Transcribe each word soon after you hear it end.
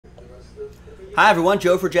Hi everyone,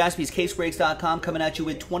 Joe for JaspysCaseBreaks.com coming at you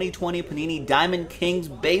with 2020 Panini Diamond Kings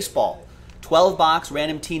Baseball. 12 box,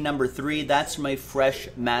 random team number 3. That's from a fresh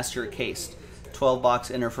master case. 12 box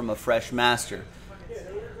inner from a fresh master.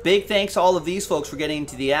 Big thanks to all of these folks for getting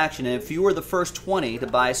into the action. And if you were the first 20 to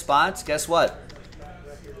buy spots, guess what?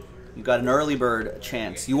 You got an early bird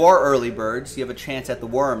chance. You are early birds. You have a chance at the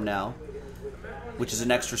worm now, which is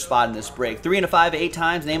an extra spot in this break. 3 and a 5, 8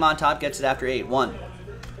 times. Name on top gets it after 8. 1,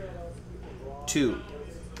 2,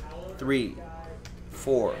 3,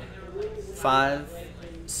 4, 5,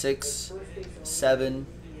 6, 7,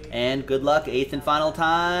 and good luck. 8th and final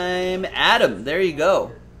time. Adam, there you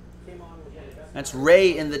go. That's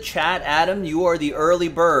Ray in the chat. Adam, you are the early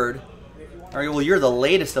bird. Or, well, you're the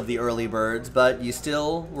latest of the early birds, but you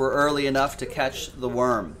still were early enough to catch the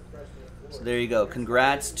worm. So there you go.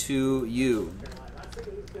 Congrats to you.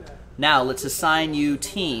 Now, let's assign you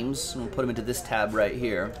teams. We'll put them into this tab right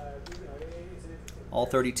here. All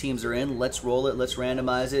 30 teams are in. Let's roll it. Let's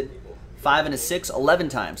randomize it. 5 and a 6, 11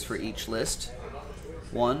 times for each list.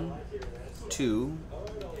 1, 2,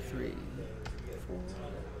 3, 4.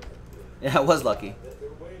 Yeah, I was lucky.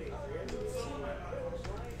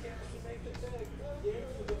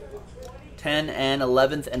 10 and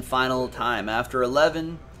 11th and final time. After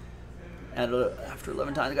 11 times,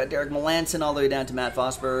 I got Derek Melanson all the way down to Matt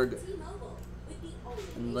Fosberg.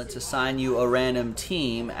 And let's assign you a random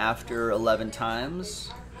team after 11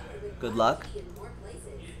 times. Good luck.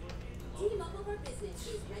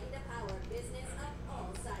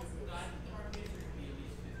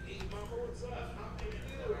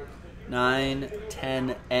 9,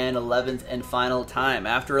 10, and 11th and final time.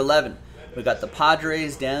 After 11, we got the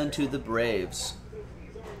Padres down to the Braves.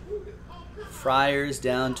 Friars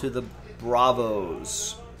down to the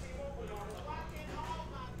Bravos.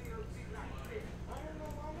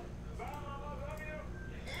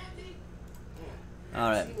 All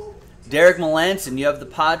right. Derek Melanson, you have the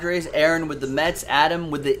Padres. Aaron with the Mets. Adam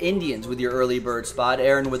with the Indians with your early bird spot.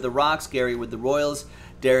 Aaron with the Rocks. Gary with the Royals.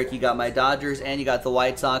 Derek, you got my Dodgers, and you got the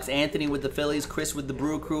White Sox. Anthony with the Phillies. Chris with the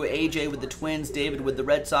Brew Crew. AJ with the Twins. David with the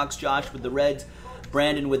Red Sox. Josh with the Reds.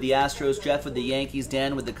 Brandon with the Astros. Jeff with the Yankees.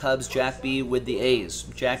 Dan with the Cubs. Jack B with the A's.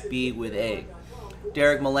 Jack B with A.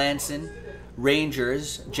 Derek Melanson.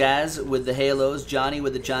 Rangers. Jazz with the Halos. Johnny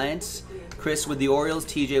with the Giants. Chris with the Orioles,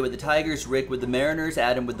 TJ with the Tigers, Rick with the Mariners,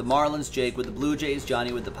 Adam with the Marlins, Jake with the Blue Jays,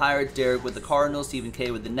 Johnny with the Pirates, Derek with the Cardinals, Stephen K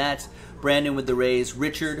with the Nats, Brandon with the Rays,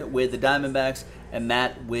 Richard with the Diamondbacks, and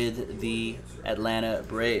Matt with the Atlanta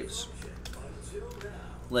Braves.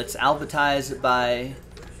 Let's alphabetize by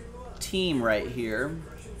team right here.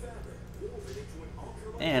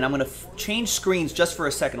 And I'm going to change screens just for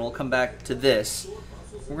a second. We'll come back to this.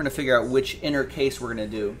 We're going to figure out which inner case we're going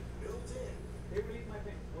to do.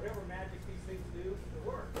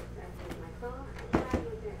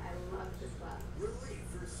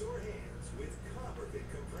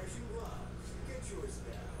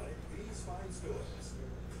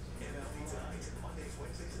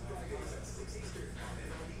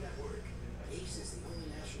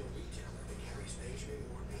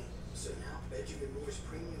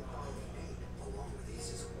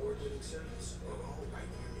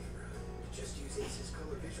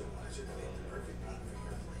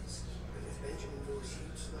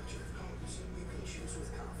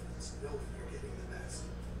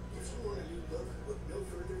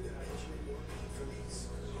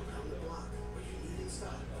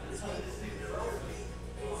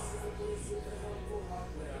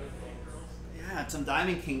 Yeah, some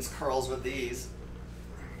Diamond Kings curls with these.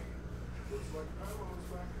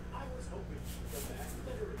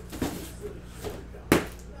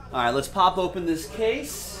 All right, let's pop open this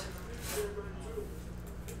case.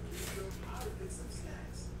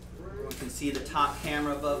 You can see the top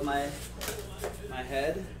camera above my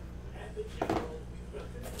head.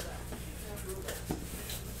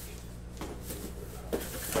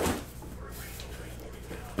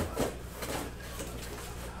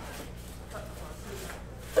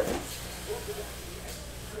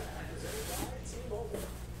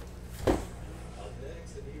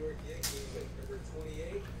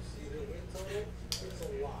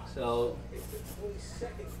 So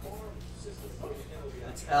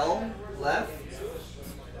that's L, left.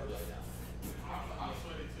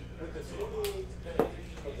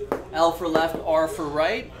 L for left, R for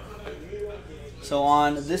right. So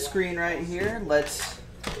on this screen right here, let's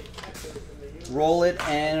roll it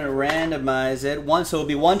and randomize it. So it'll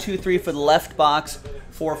be 1, 2, 3 for the left box,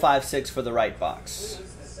 4, 5, 6 for the right box.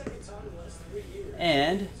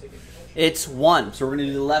 And it's 1, so we're going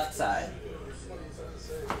to do the left side.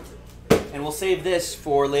 And we'll save this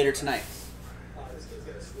for later tonight.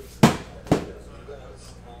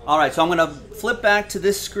 All right, so I'm going to flip back to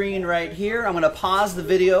this screen right here. I'm going to pause the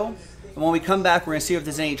video. And when we come back, we're going to see if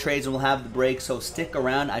there's any trades, and we'll have the break. So stick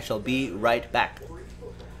around. I shall be right back.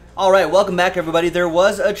 All right, welcome back, everybody. There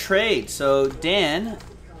was a trade. So Dan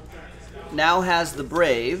now has the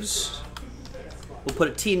Braves. We'll put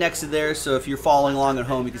a T next to there, so if you're following along at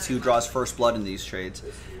home, you can see who draws first blood in these trades.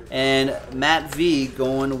 And Matt V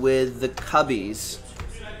going with the Cubbies.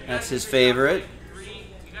 That's his favorite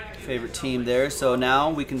team there. So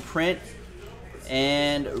now we can print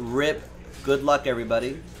and rip. Good luck,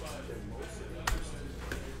 everybody.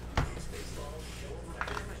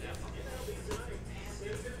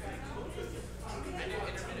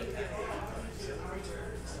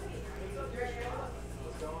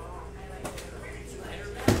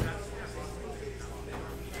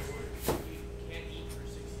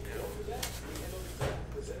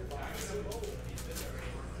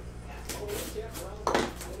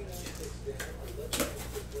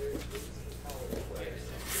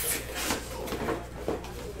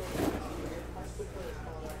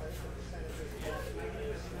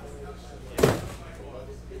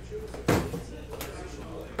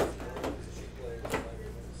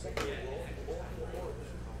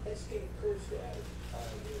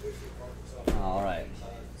 All right.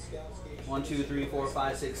 1, 2, 3, 4,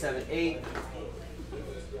 5, 6, 7, 8,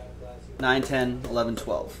 9, 10, 11,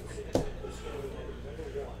 12.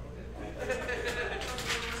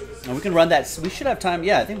 And we can run that. We should have time.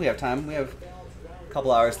 Yeah, I think we have time. We have a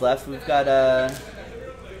couple hours left. We've got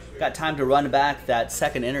time to run back that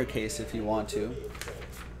second inner case if you want to.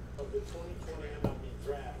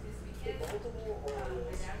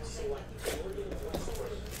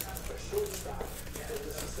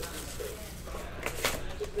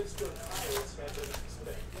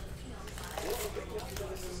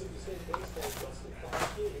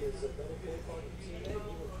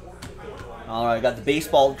 All right, got the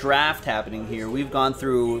baseball draft happening here. We've gone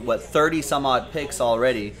through, what, 30 some odd picks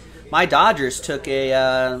already. My Dodgers took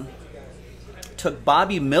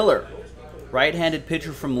Bobby Miller, right-handed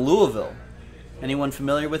pitcher from Louisville. Anyone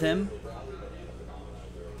familiar with him?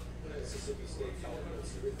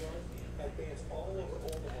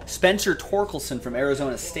 Spencer Torkelson from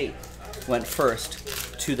Arizona State went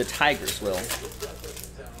first to the Tigers, Will.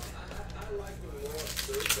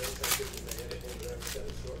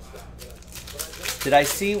 Did I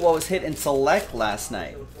see what was hit in Select last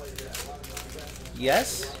night?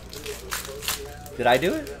 Yes? Did I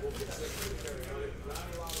do it?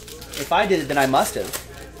 If I did it, then I must have.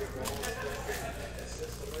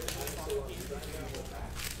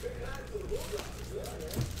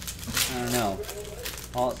 I don't know.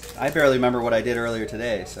 I barely remember what I did earlier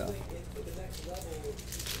today, so.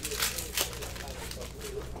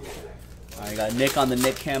 I got Nick on the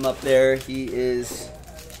Nick cam up there. He is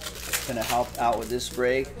gonna help out with this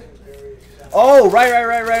break. Oh, right.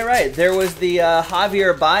 There was the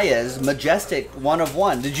Javier Baez Majestic 1 of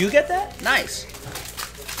 1. Did you get that? Nice.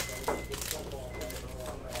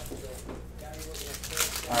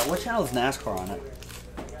 All right, what channel is NASCAR on it?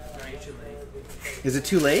 Is it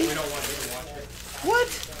too late? We don't want you to watch it. What?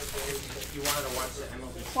 If you wanted to watch the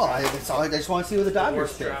MLB. Well, I just want to see what the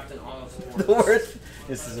Dodgers pick. Draft in all of sports. The worst.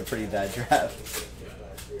 This is a pretty bad draft.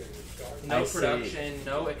 No production,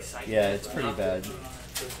 no excitement. Yeah, it's pretty bad.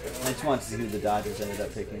 I just want to see who the Dodgers ended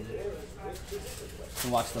up picking.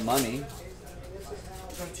 And watch the Mummy.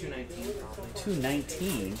 219 probably.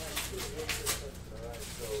 219.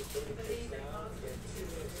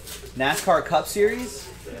 NASCAR Cup Series?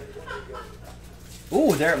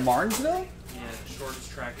 Ooh, they're at Martinsville? Yeah, the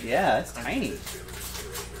shortest track. Yeah, it's tiny.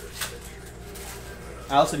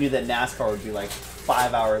 I also knew that NASCAR would be like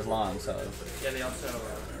 5 hours long, so. Yeah, they also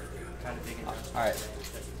had a big investment. All right.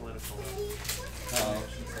 That's political. Uh-oh.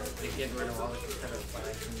 They get rid of all the Confederate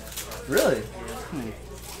flags from NASCAR. Really? Yeah.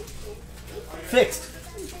 Fixed.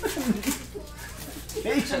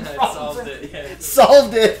 Nation Solved it, yeah.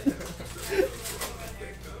 Solved it.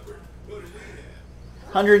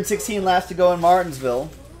 116 laps to go in Martinsville.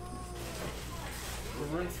 We're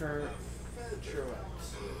rooting for Truex.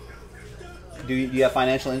 Do you have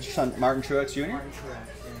financial interest on Martin Truex Jr.? Martin Truex, yeah.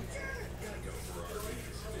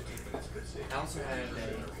 I also had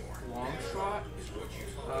a long shot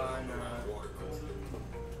on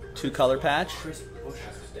Two-color patch. Chris Bush.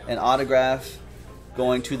 An autograph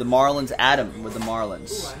going to the Marlins. Adam with the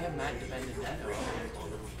Marlins. Ooh, I have Matt DiBenedetto.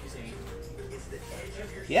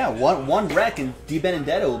 Yeah, one wreck and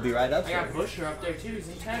DiBenedetto will be right up I got there. Busher up there too. He's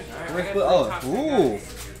in tag. Oh, ooh.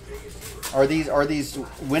 Are these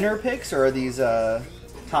winner picks or are these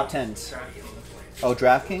top tens? Oh,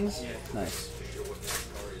 DraftKings? Yeah. Nice.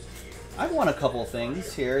 I've won a couple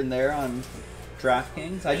things here and there on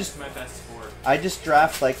DraftKings. That's my best sport. I just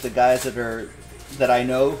draft like the guys that I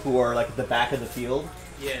know who are like at the back of the field.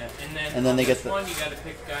 Yeah, and then they get one. You got to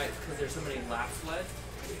pick guys because there's so many laps led.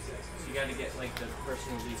 So you got to get like the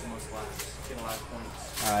person who leads the most laps. Get a lot of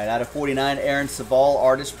points. All right, out of 49, Aaron Saval,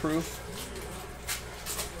 artist proof.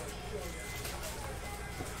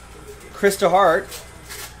 Krista Hart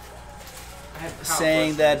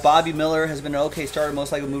saying that Bobby Miller has been an okay starter,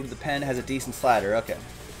 most likely moved to the pen, has a decent slider. Okay.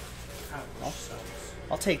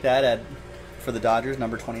 I'll take that for the Dodgers,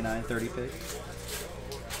 number 29, 30 pick.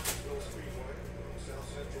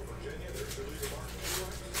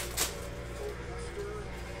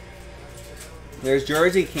 There's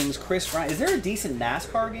Jersey Kings, Chris Ryan. Is there a decent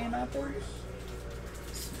NASCAR game out there?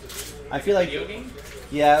 I feel like... Video game?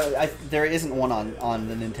 Yeah, there isn't one on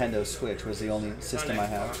the Nintendo Switch. Was the only system I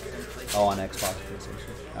have. Oh, on Xbox,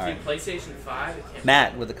 PlayStation. All right. PlayStation 5.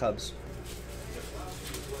 Matt with the Cubs.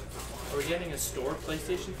 Are we getting a store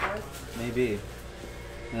PlayStation 5? Maybe.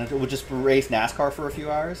 And we'll just race NASCAR for a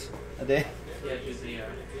few hours a day. Yeah,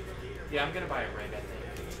 yeah, I'm gonna buy a rig, I think.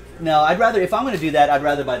 No, I'd rather. If I'm gonna do that, I'd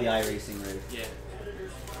rather buy the iRacing rig. Yeah.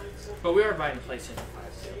 But we are buying PlayStation 5.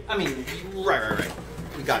 I mean, right.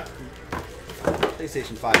 We got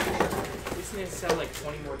PlayStation 5 for sure. Isn't it sell like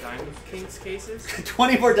 20 more Diamond Kings cases?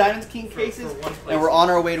 20 more Diamond King cases? For and we're on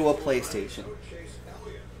our way to a PlayStation.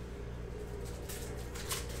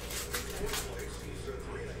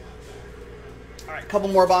 Alright, a couple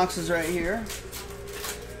more boxes right here.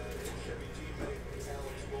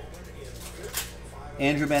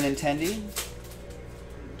 Andrew Benintendi.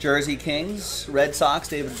 Jersey Kings. Red Sox,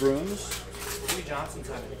 David Brooms. Jimmy Johnson's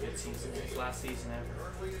having a good season. His last season ever.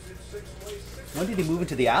 When did he move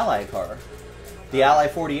into the Ally car? The Ally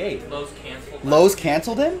 48. Lowe's canceled. Lowe's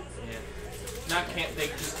canceled him? Yeah. They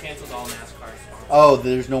just canceled all NASCAR sponsors. Oh,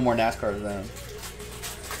 there's no more NASCAR then.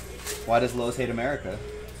 Why does Lowe's hate America? I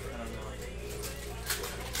don't know. I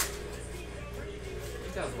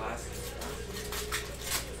think that was last season.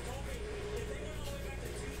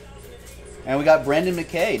 And we got Brendan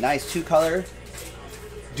McKay. Nice two-color,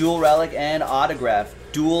 dual relic, and autograph.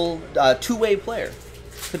 Dual, two-way player.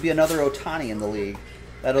 Could be another Ohtani in the league.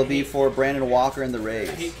 That'll be for Brandon Walker and the Rays.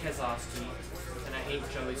 I hate Keselowski, and I hate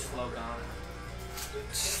Joey Slogano.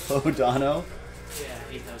 Slodano? Yeah, I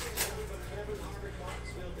hate those two.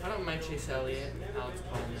 I don't mind Chase Elliott, Alex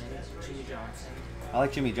Bowman, Jimmy Johnson. I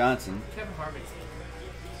like Jimmy Johnson. Kevin Harvick.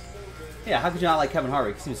 Yeah, how could you not like Kevin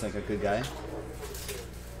Harvick? He seems like a good guy.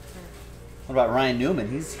 What about Ryan Newman?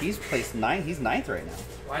 He's placed ninth. He's ninth right now.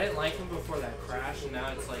 Well, I didn't like him before that crash, and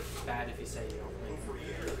now it's like bad if you say you don't like him.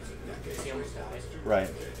 Because he almost died. Right.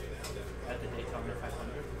 At the Daytona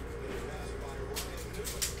 500.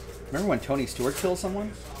 Remember when Tony Stewart killed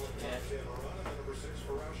someone? Yeah.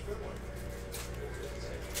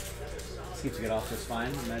 Seems to get off just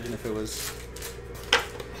fine. Imagine if it was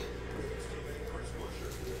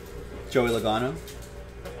Joey Logano.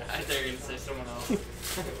 I thought you were going to say someone else.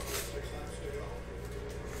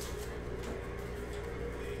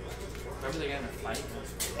 Remember they got in a fight?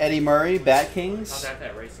 Eddie Murray, Bat Kings. I was at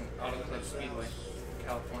that racing, Auto Club Speedway,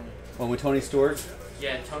 California. When with Tony Stewart?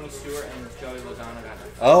 Yeah, Tony Stewart and Joey Logano got in a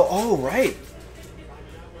fight. Oh, right.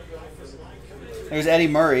 There's Eddie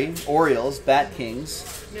Murray, Orioles, Bat Kings.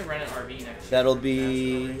 I'm going to rent an RV next year. That'll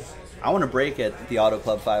be... I want to break at the Auto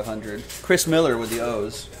Club 500. Chris Miller with the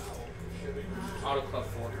O's. Auto Club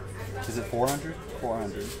 400. Is it 400?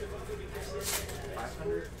 400.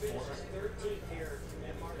 500? 400?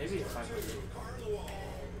 Maybe it's 500.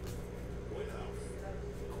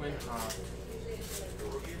 Quinn Hobb.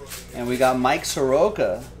 And we got Mike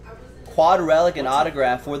Soroka. Quad relic and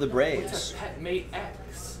autograph for the What's Braves. a Pet Mate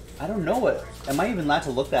X? I don't know what. Am I even allowed to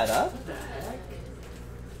look that up? What the heck?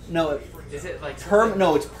 No, Is it like...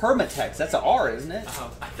 no, it's Permatex. That's an R, isn't it?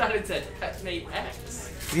 Oh, I thought it said Pet Mate X.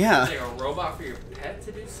 Yeah. It's like a robot for your pet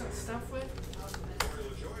to do some stuff with?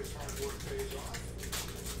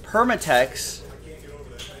 Permatex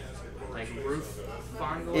Like roof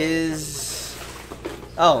fondle? is...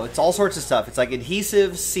 Oh, it's all sorts of stuff. It's like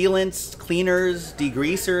adhesives, sealants, cleaners,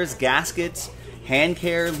 degreasers, gaskets, hand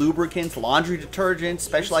care, lubricants, laundry detergent,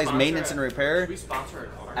 specialized maintenance and repair. Should we sponsor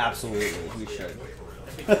a car? Absolutely, we should.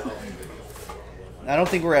 That'd be cool. I don't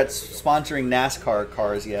think we're at sponsoring NASCAR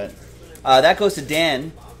cars yet. That goes to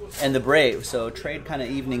Dan and the Braves, so trade kind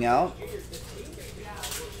of evening out.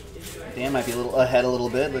 Dan might be a little ahead a little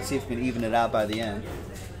bit. Let's see if we can even it out by the end.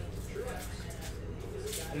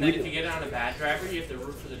 And then if you get on a bad driver, you have to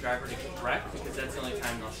root for the driver to get wrecked because that's the only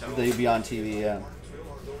time they'll show up. They'd be on TV, yeah.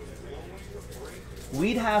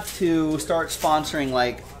 We'd have to start sponsoring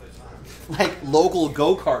like like local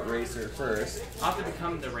go-kart racer first. I'll have to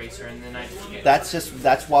become the racer, and then I just get.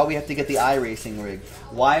 That's why we have to get the iRacing rig.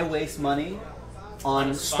 Why waste money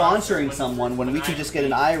on sponsoring someone when we can just get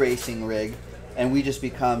an iRacing rig and we just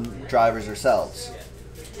become drivers ourselves?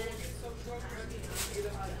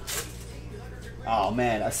 Oh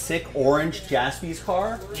man, a sick orange Jaspy's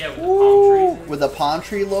car. Yeah, with the palm trees. With the palm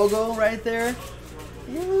tree logo right there.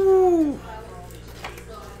 Woo!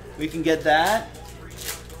 We can get that.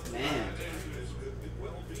 Man.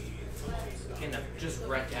 Just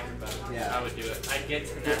wreck everybody. Yeah. I would do it. I'd get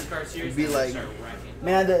to the NASCAR series It'd be and like, start wrecking.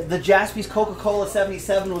 Man, the Jaspy's Coca-Cola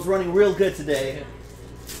 77 was running real good today.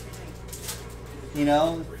 You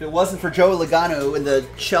know, if it wasn't for Joey Logano in the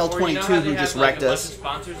Shell 22 who just wrecked us. If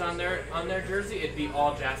sponsors on their jersey, it'd be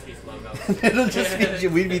all Jaspy's logos. It'll just be,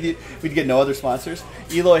 we'd get no other sponsors.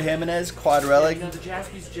 Eloy Jimenez, Quad Relic. You know, the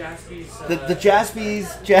Jaspy's. The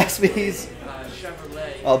Jaspy's.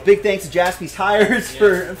 Chevrolet. Oh, big thanks to Jaspy's Tires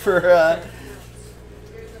for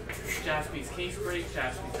Jaspy's Case Break,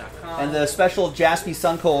 Jaspy's.com. and the special Jaspy's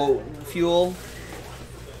Sunco fuel.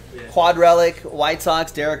 Yeah. Quad Relic, White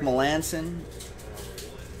Sox, Derek Melanson.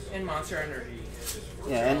 And Monster Energy.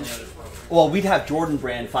 Yeah, and well, we'd have Jordan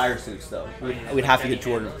brand fire suits though. We'd have to get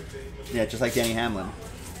Jordan. Hamlin. Yeah, just like Denny Hamlin.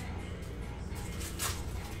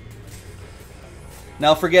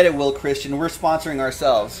 Now forget it, Will Christian. We're sponsoring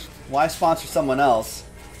ourselves. Why sponsor someone else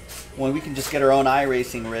when we can just get our own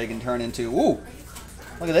iRacing rig and turn into? Ooh,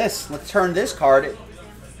 look at this. Let's turn this card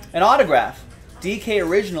an autograph. DK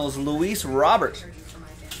Originals, Luis Robert,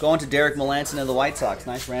 going to Derek Melanson of the White Sox.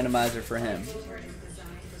 Nice randomizer for him.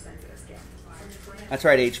 That's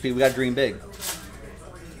right, HP. We got to dream big.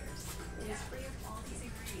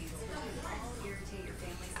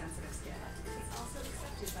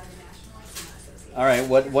 All right,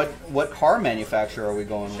 what car manufacturer are we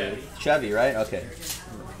going with? Chevy, right? Okay.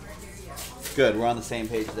 Good, we're on the same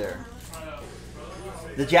page there.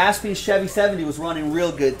 The Jaspy's Chevy 70 was running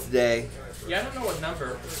real good today. Yeah, I don't know what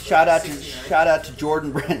number. Shout out to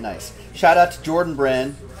Jordan Brand. Nice. Shout out to Jordan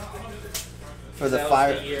Brand for the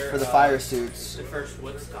fire suits. The first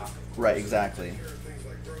Woodstock. Right, exactly.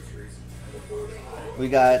 We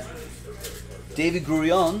got David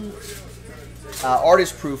Gurion,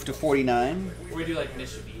 artist proof to 49. Or we do like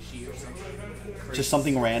Mitsubishi or something. Just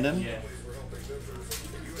something random. Yeah.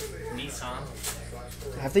 Nissan.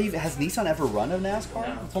 Has Nissan ever run a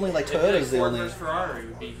NASCAR? No. It's only like It'd be Toyota's the Ford only. versus Ferrari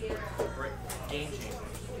would be game changer.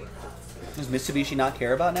 Does Mitsubishi not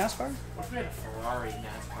care about NASCAR? What if we had a Ferrari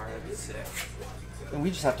NASCAR? That'd be sick. And we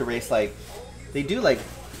just have to race like they do like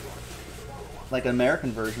an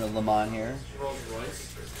American version of Le Mans here. Rolls Royce.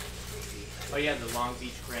 Oh yeah, the Long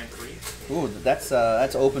Beach Grand Prix. Ooh, that's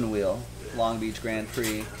open wheel. Long Beach Grand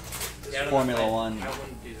Prix. Yeah, Formula One. I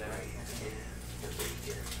wouldn't do that.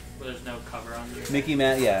 Well, there's no cover on you. Mickey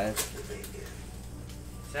Man, yeah. Is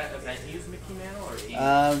that event use Mickey Mantle or he?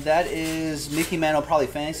 That is Mickey Mantle, probably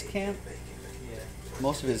Fantasy Camp. Yeah.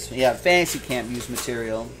 Most of his, Fantasy Camp used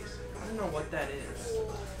material. I don't know what that is.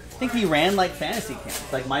 I think he ran like Fantasy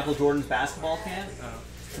Camp, like Michael Jordan's basketball camp. Oh.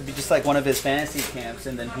 It'd be just like one of his fantasy camps,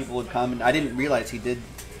 and then people would come. And I didn't realize he did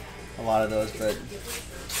a lot of those, but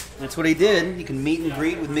that's what he did. You can meet and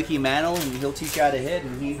greet with Mickey Mantle, and he'll teach you how to hit,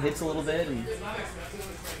 and he hits a little bit. And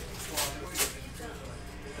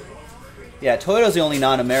yeah, Toyota's the only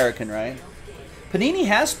non-American, right? Panini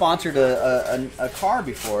has sponsored a car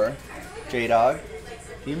before, J-Dog.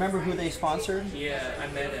 Do you remember who they sponsored? Yeah, I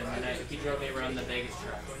met him, and he drove me around the Vegas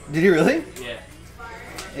track. Did he really? Yeah.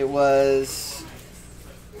 It was...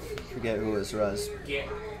 I forget who it was. Yeah,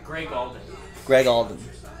 Greg Alden. Greg Alden.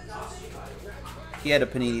 He had a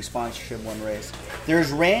Panini sponsorship one race.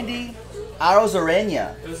 There's Randy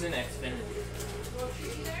Arozarena. It was in Xfinity.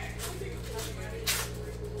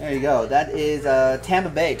 There you go. That is Tampa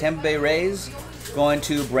Bay. Tampa Bay Rays going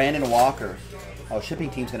to Brandon Walker. Oh, shipping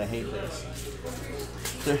team's going to hate this.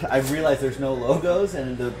 I've realized there's no logos,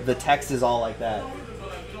 and the text is all like that.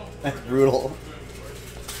 That's brutal.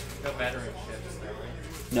 No veteran ships,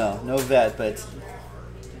 though, right? No vet, but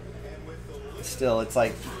still, it's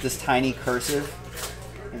like this tiny cursive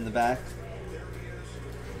in the back.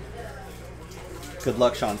 Good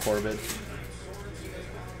luck, Sean Corbett.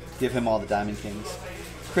 Give him all the Diamond Kings.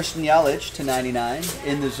 Christian Yelich to 99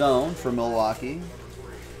 in the zone for Milwaukee.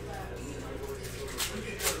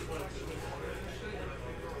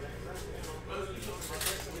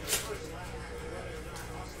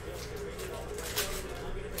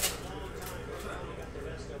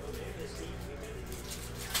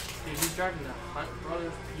 Dude, he's driving the Hunt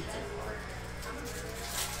Brothers pizza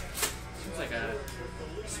seems like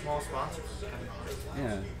a small sponsor for Kevin Harvick.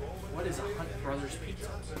 Yeah. What is a Hunt Brothers Pizza?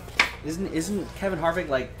 Isn't Kevin Harvick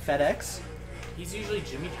like FedEx He's usually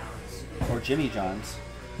Jimmy John's. or Jimmy John's?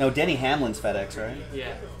 No, Denny Hamlin's FedEx, right?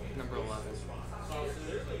 Yeah, number 11.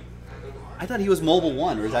 I thought he was Mobile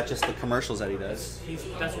One, or is that just the commercials that he does?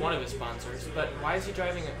 That's one of his sponsors. But why is he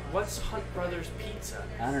driving what's Hunt Brothers Pizza?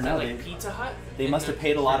 I don't Is know. that like Pizza Hut? They in must the have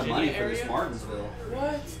paid a lot of Virginia money for this area? Martinsville.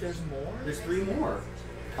 What? There's more? There's 3 more.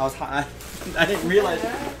 I didn't realize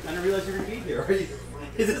you were gonna be here.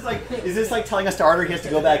 Is this like telling a starter he has to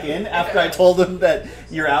go back in after I told him that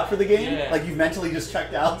you're out for the game? Yeah. Like you've mentally just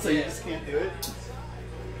checked out, so you Yeah. just can't do it.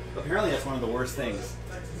 Apparently, that's one of the worst things.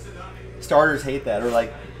 Starters hate that, or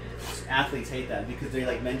like athletes hate that because they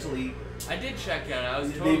like mentally. I did check out. I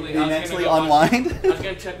was They totally. mentally unwind. I was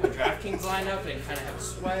gonna check my DraftKings lineup and kind of have a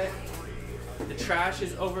sweat. The trash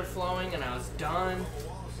is overflowing, and I was done.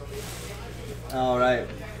 All right,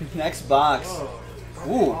 next box. Whoa.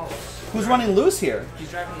 Ooh, who's running loose here? He's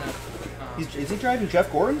driving the. Is he driving Jeff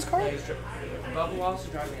Gordon's car? Yeah, Bubba Wallace is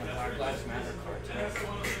driving a Black Lives Matter car today.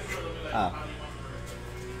 Oh.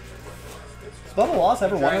 Has Bubba Wallace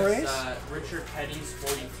ever won a Drives, race? Richard Petty's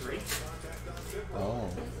 43. Oh.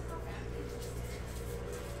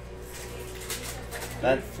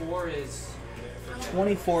 That 4 is.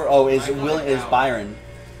 24. Oh, is Byron?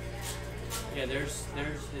 Yeah, there's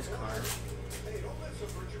his car.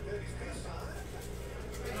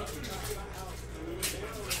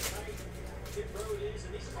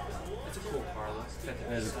 That's a cool car.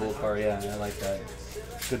 That is a cool car. Yeah, I like that.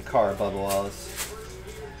 Good car, Bubba Wallace.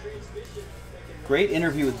 Great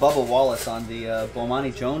interview with Bubba Wallace on the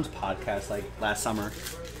Bomani Jones podcast like last summer.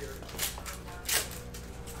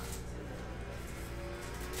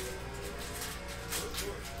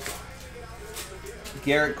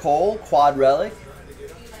 Garrett Cole, quad relic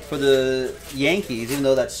for the Yankees, even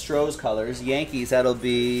though that's Stroh's colors. Yankees, that'll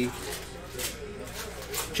be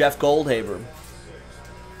Jeff Goldhaber.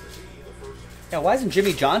 Yeah, why isn't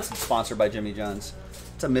Jimmy Johnson sponsored by Jimmy John's?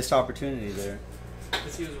 It's a missed opportunity there.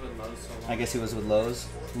 Because he was with Lowe's so long. I guess he was with Lowe's.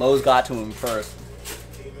 Lowe's got to him first.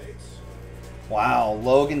 Wow,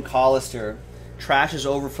 Logan Collister. Trash is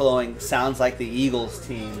overflowing. Sounds like the Eagles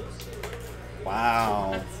team.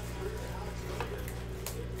 Wow.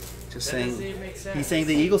 Just That saying. doesn't even make sense. He's saying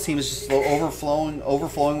the Eagles team is just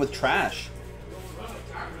overflowing with trash.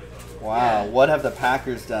 Wow, what have the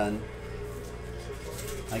Packers done?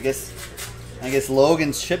 I guess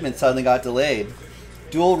Logan's shipment suddenly got delayed.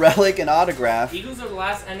 Dual relic and autograph. Eagles are the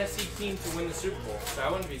last NFC team to win the Super Bowl, so I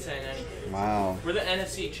wouldn't be saying anything. Wow. We're the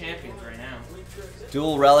NFC champions right now.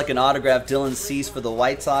 Dual relic and autograph. Dylan Cease for the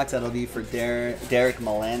White Sox. That'll be for Derek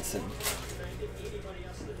Melanson.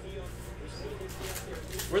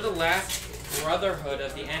 We're the last brotherhood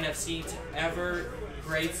of the NFC to ever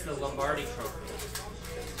grace the Lombardi Trophy.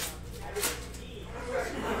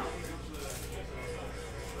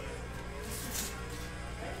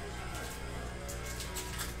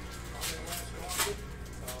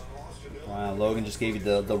 Wow, Logan just gave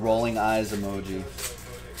you the rolling eyes emoji.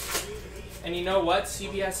 And you know what?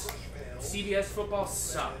 CBS football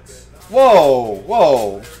sucks.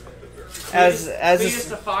 Whoa. As Cletus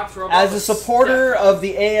the Fox robot a was supporter definitely- of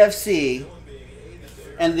the AFC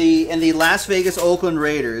and the Las Vegas Oakland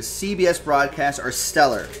Raiders, CBS broadcasts are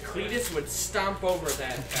stellar. Cletus would stomp over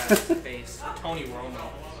that guy's face. Tony Romo.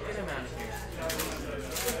 Get him out of here.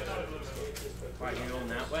 Why, you going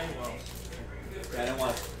that way? Well, I don't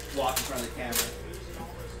want to walk in front of the camera.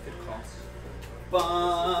 good call.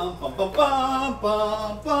 Bum, bum, bum, bum,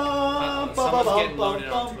 bum, bum, Someone's bum, getting bum, loaded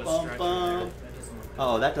bum, onto a bum, stretcher bum. there. That doesn't look good.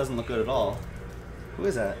 Oh, that doesn't look good at all. Who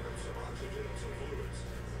is that?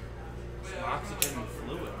 Some oxygen and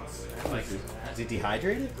fluids. I like Is that. he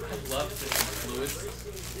dehydrated? I'd love to some fluids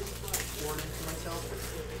poured into myself.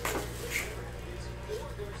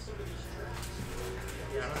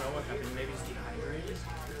 Yeah, I don't know what happened. Maybe he's dehydrated.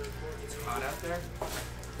 It's hot out there.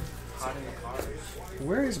 Hot in the cars.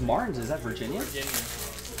 Where is Martin's? Is that Virginia? Virginia.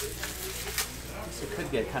 It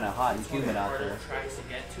could get kind of hot and humid out Harder there. tracks to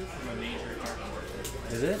get to from a major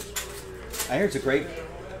airport. Is it? I hear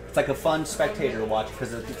it's like a fun spectator to watch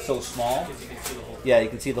because it's so small. Because you can see the whole. Yeah, you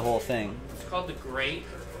can see the whole thing. It's called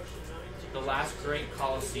the last great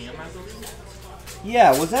Coliseum, I believe.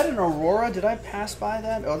 Yeah, was that in Aurora? Did I pass by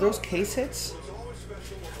that? Are those case hits?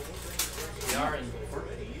 They are in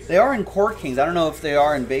Portland. They are in Court Kings. I don't know if they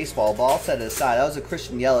are in baseball, but I'll set it aside. That was a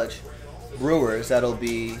Christian Yelich Brewers. That'll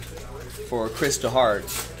be for Chris DeHart.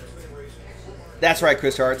 That's right,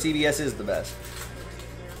 Chris DeHart. CBS is the best.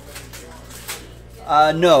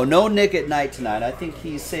 No Nick at Night tonight. I think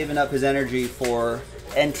he's saving up his energy for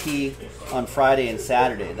NT on Friday and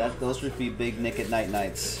Saturday. Those would be big Nick at Night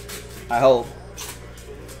nights. I hope.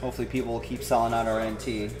 Hopefully people will keep selling out our NT.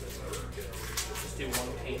 Just do one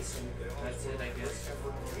case and that's it, I guess.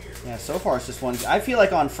 Yeah, so far it's just one. I feel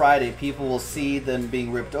like on Friday people will see them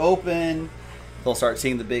being ripped open. They'll start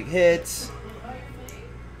seeing the big hits.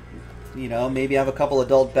 You know, maybe have a couple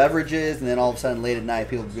adult beverages, and then all of a sudden late at night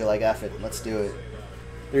people will be like, F it, let's do it.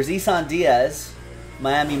 There's Isan Diaz,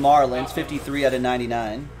 Miami Marlins, 53 out of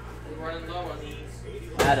 99. We're running low on these.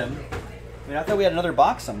 Adam. I mean, I thought we had another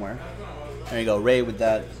box somewhere. There you go, Ray with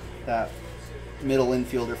that middle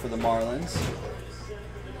infielder for the Marlins.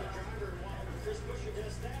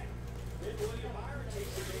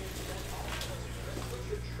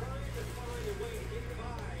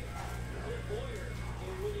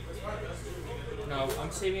 No,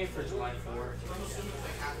 I'm saving it for July 4th.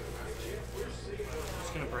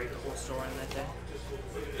 Just gonna break the whole store on that day.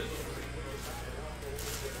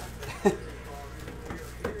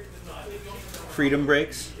 Freedom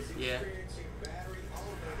breaks. Yeah.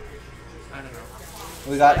 I don't know.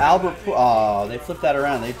 We got Albert. Oh, they flipped that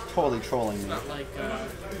around. They totally trolling It's me. not like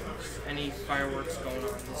any fireworks going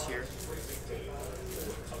on this year.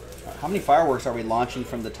 How many fireworks are we launching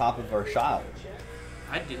from the top of our shop?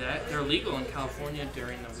 I'd do that. They're legal in California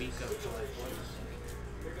during the week of July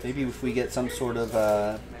 4th. Maybe if we get some sort of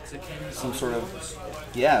Mexican.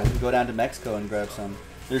 yeah, we can go down to Mexico and grab some.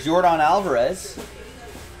 There's Yordan Alvarez.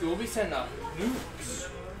 We'll be sending out nukes.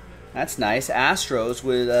 That's nice. Astros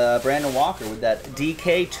with Brandon Walker with that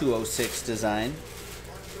DK206 design.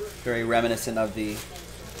 Very reminiscent of the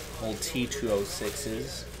old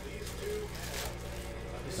T206s.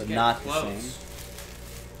 But not the same.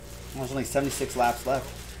 Well, there's only 76 laps left.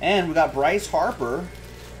 And we got Bryce Harper.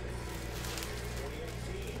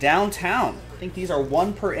 Downtown. I think these are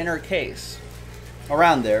 1 per inner case.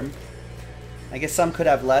 Around there. I guess some could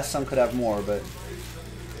have less, some could have more, but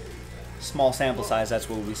small sample size, that's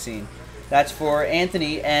what we've seen. That's for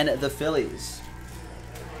Anthony and the Phillies.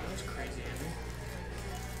 That's crazy,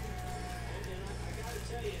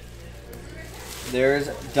 There's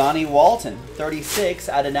Donnie Walton, 36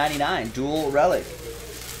 out of 99, dual relic.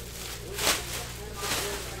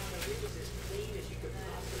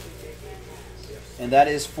 And that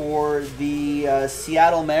is for the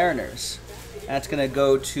Seattle Mariners. That's going to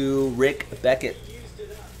go to Rick Beckett.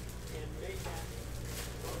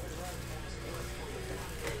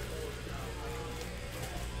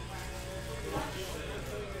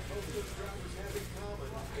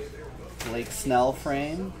 Blake Snell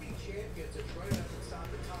frame.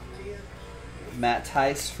 Matt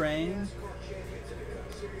Tice frame.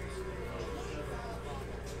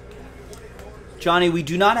 Johnny, we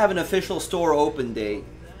do not have an official store open date.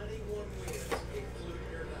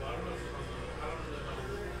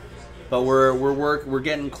 But we're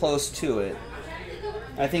getting close to it.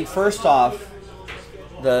 I think first off,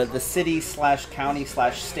 the city / county /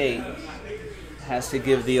 state has to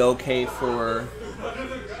give the okay for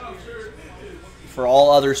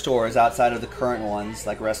all other stores outside of the current ones,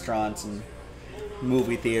 like restaurants and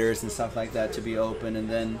movie theaters and stuff like that, to be open, and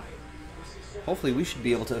then hopefully we should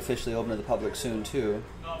be able to officially open to the public soon too.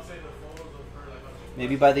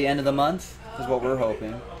 Maybe by the end of the month is what we're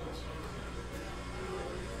hoping.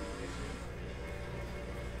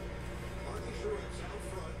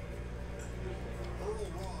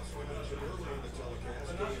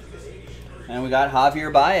 And we got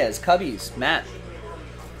Javier Baez, Cubbies, Matt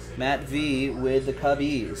V with the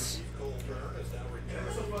Cubbies.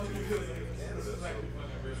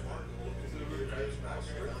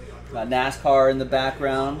 Got NASCAR in the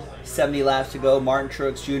background. 70 laps to go. Martin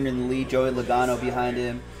Truex Jr. in the lead. Joey Logano behind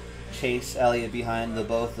him. Chase Elliott behind the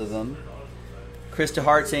both of them. Chris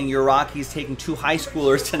DeHart saying your Rockies taking 2 high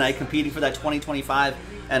schoolers tonight competing for that 2025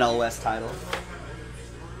 NL West title.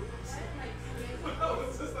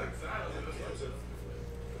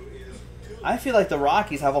 I feel like the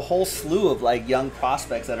Rockies have a whole slew of like young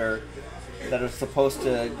prospects that are supposed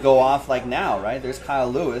to go off like now, right? There's Kyle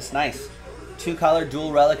Lewis, nice. 2-color,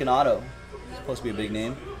 dual relic, and auto. Supposed to be a big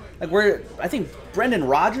name. Like I think Brendan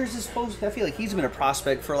Rodgers is supposed to, I feel like he's been a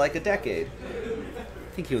prospect for like a decade.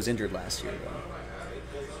 I think he was injured last year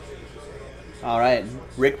though. All right,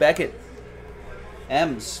 Rick Beckett.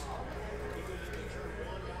 M's.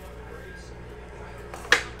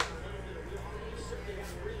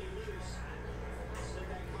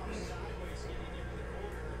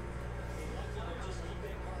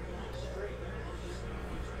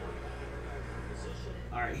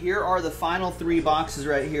 Here are the final 3 boxes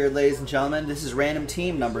right here, ladies and gentlemen. This is random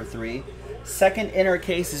team number 3. Second inner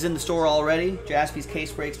case is in the store already,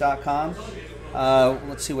 jaspyscasebreaks.com.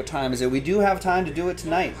 Let's see, what time is it? We do have time to do it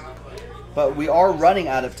tonight, but we are running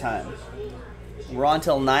out of time. We're on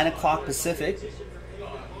till 9 o'clock Pacific,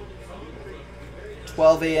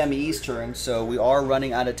 12 a.m. Eastern, so we are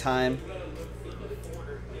running out of time.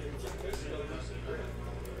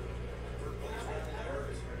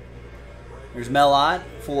 There's Melot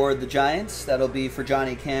for the Giants. That'll be for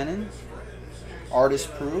Johnny Cannon.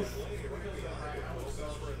 Artist proof.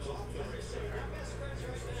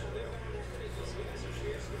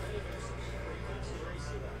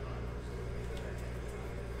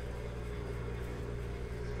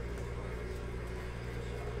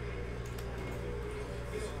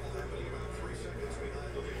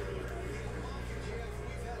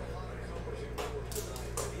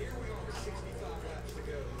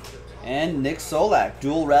 And Nick Solak,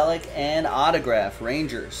 dual relic and autograph,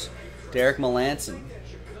 Rangers. Derek Melanson.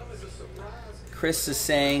 Chris is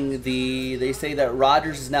saying they say that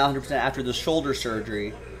Rogers is now 100% after the shoulder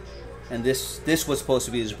surgery, and this was supposed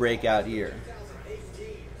to be his breakout year.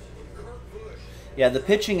 Yeah, the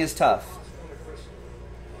pitching is tough.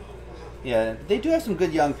 Yeah, they do have some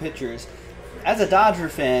good young pitchers. As a Dodger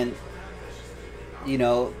fan, you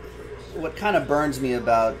know, what kind of burns me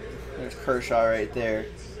about, there's Kershaw right there,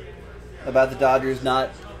 about the Dodgers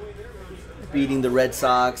not beating the Red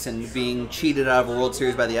Sox and being cheated out of a World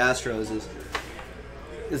Series by the Astros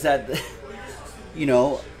is that, you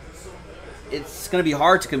know, it's going to be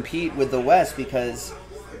hard to compete with the West because,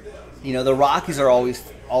 you know, the Rockies are always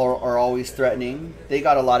threatening. They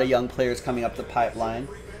got a lot of young players coming up the pipeline.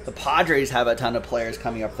 The Padres have a ton of players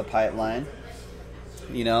coming up the pipeline.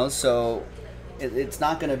 You know, so it's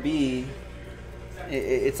not going to be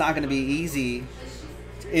easy.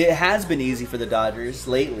 It has been easy for the Dodgers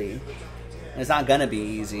lately, and it's not going to be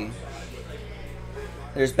easy.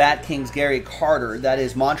 There's Bat King's Gary Carter. That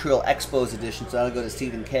is Montreal Expos edition, so that'll go to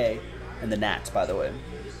Stephen K. and the Nats, by the way.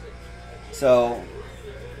 So,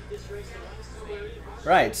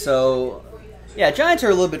 right, so, yeah, Giants are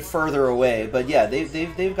a little bit further away, but yeah,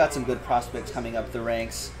 they've got some good prospects coming up the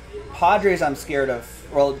ranks. Padres I'm scared of,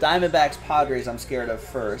 well, Diamondbacks, Padres I'm scared of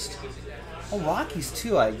first. Well, Rockies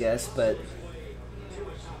too, I guess, but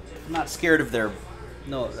I'm not scared of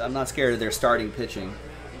their starting pitching.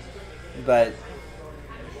 But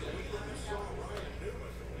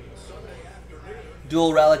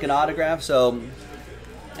dual relic and autograph, so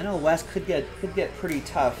I know West could get pretty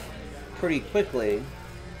tough pretty quickly.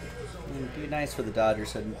 It'd be nice for the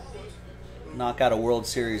Dodgers to knock out a World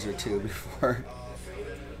Series or two before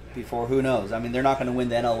who knows. I mean, they're not going to win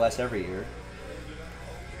the NL West every year.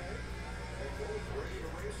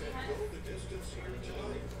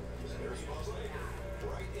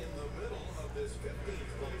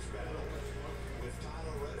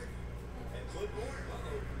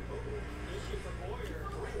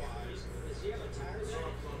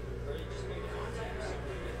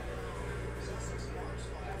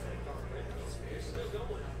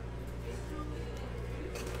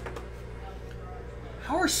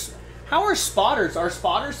 How are spotters? Are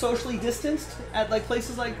spotters socially distanced at like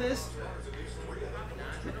places like this?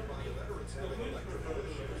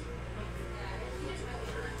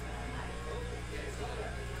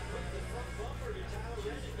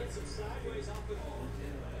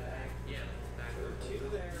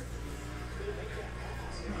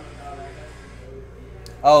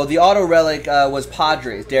 Oh, the auto relic was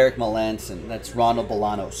Padres, Derek Melanson. That's Ronald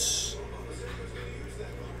Bolanos.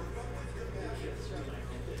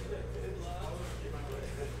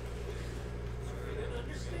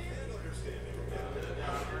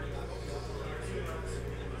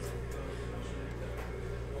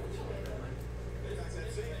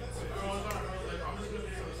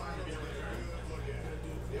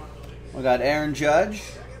 We got Aaron Judge,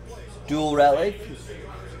 dual relic.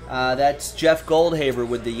 That's Jeff Goldhaber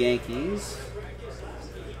with the Yankees.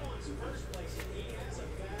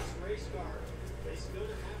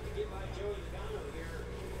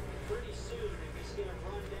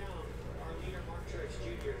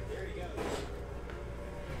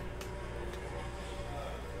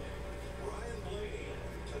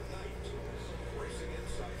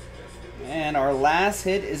 And our last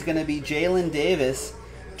hit is going to be Jalen Davis,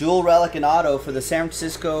 dual relic and auto for the San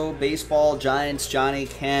Francisco Baseball Giants, Johnny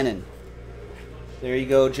Cannon. There you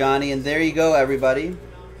go, Johnny, and there you go, everybody.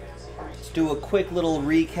 Let's do a quick little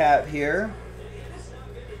recap here.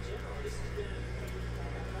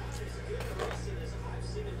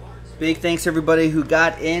 Big thanks to everybody who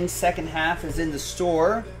got in. Second half is in the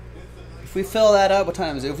store. If we fill that up, what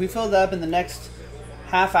time is it? If we fill that up in the next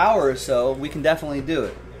half hour or so, we can definitely do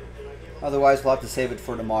it. Otherwise, we'll have to save it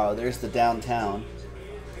for tomorrow. There's the downtown.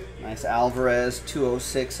 Nice Alvarez,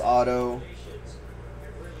 206 auto.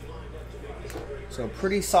 So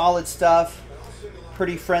pretty solid stuff.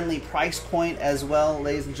 Pretty friendly price point as well,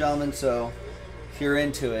 ladies and gentlemen. So if you're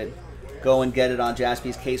into it, go and get it on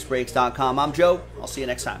jaspyscasebreaks.com. I'm Joe. I'll see you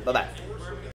next time. Bye-bye.